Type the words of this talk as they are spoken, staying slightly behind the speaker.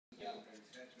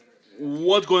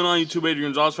What's going on, YouTube?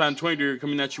 Adrian's Fan 20 here,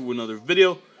 coming at you with another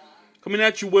video. Coming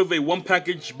at you with a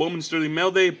one-package Bowman Sterling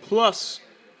Mailday, plus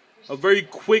a very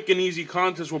quick and easy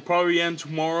contest. Will probably end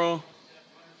tomorrow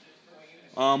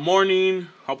morning.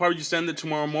 I'll probably just end it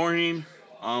tomorrow morning.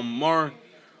 More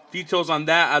details on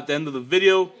that at the end of the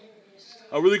video.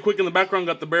 Really quick in the background,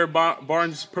 got the Bear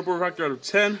Barnes Purple Refractor out of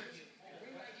 10.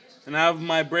 And I have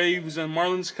my Braves and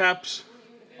Marlins caps.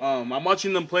 I'm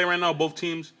watching them play right now, both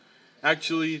teams.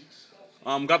 Actually,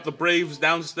 got the Braves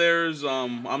downstairs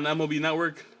on the MLB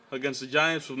Network against the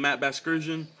Giants with Matt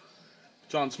Baskersion.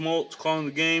 John Smoltz calling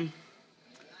the game.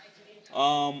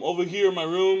 Over here in my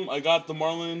room, I got the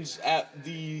Marlins at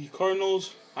the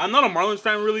Cardinals. I'm not a Marlins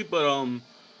fan really, but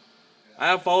I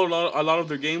have followed a lot of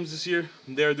their games this year.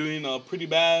 They're doing pretty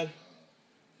bad.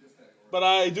 But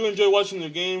I do enjoy watching their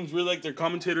games. Really like their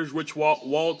commentators, Rich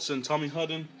Waltz and Tommy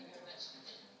Hutton.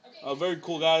 Very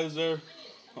cool guys there.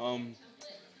 So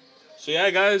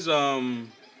yeah, guys, we'll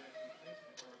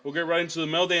get right into the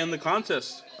mail day and the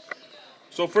contest.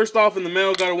 So first off, in the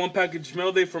mail, got a one-package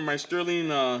mail day from my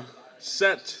Sterling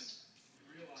set,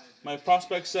 my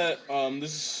prospect set.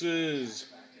 This is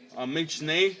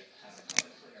Mailday.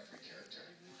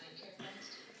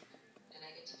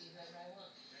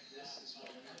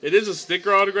 It is a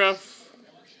sticker autograph.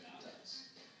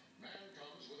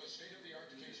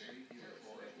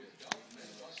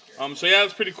 So yeah,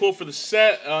 it's pretty cool for the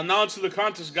set. Now to the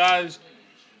contest, guys.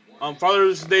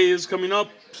 Father's Day is coming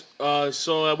up,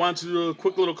 so I wanted to do a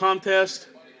quick little contest.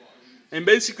 And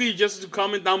basically, just to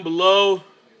comment down below,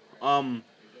 you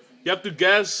have to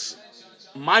guess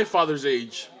my father's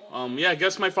age. Yeah,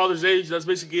 guess my father's age. That's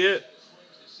basically it.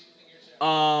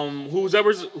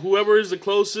 Whoever is the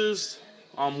closest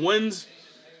wins,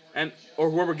 or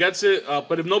whoever gets it.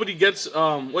 But if nobody gets,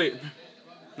 wait,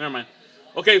 never mind.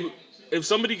 Okay. If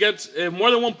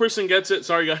more than one person gets it,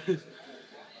 sorry guys,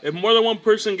 if more than one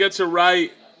person gets it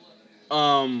right,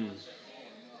 then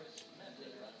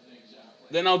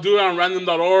I'll do it on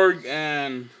random.org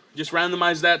and just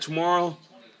randomize that tomorrow.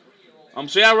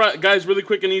 So yeah, guys, really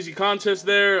quick and easy contest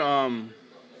there.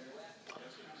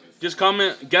 Just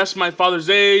comment, guess my father's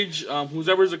age.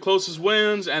 Whoever's the closest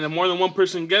wins, and if more than one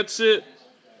person gets it,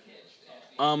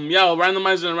 yeah, I'll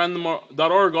randomize it on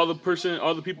random.org.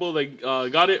 All the people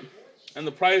that got it. And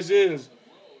the prize is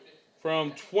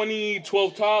from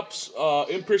 2012 Topps,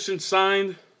 in-person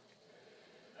signed.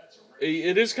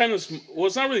 It is kind of, well,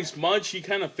 it's not really smudged. He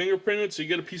kind of fingerprinted, so you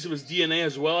get a piece of his DNA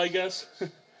as well, I guess.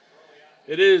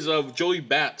 It is of Joey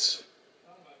Bats.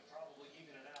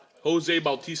 Jose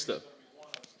Bautista.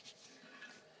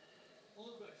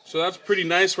 So that's pretty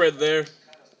nice right there.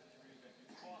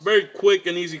 Very quick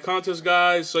and easy contest,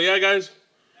 guys. So yeah, guys,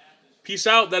 peace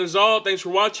out. That is all. Thanks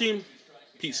for watching.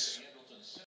 Peace.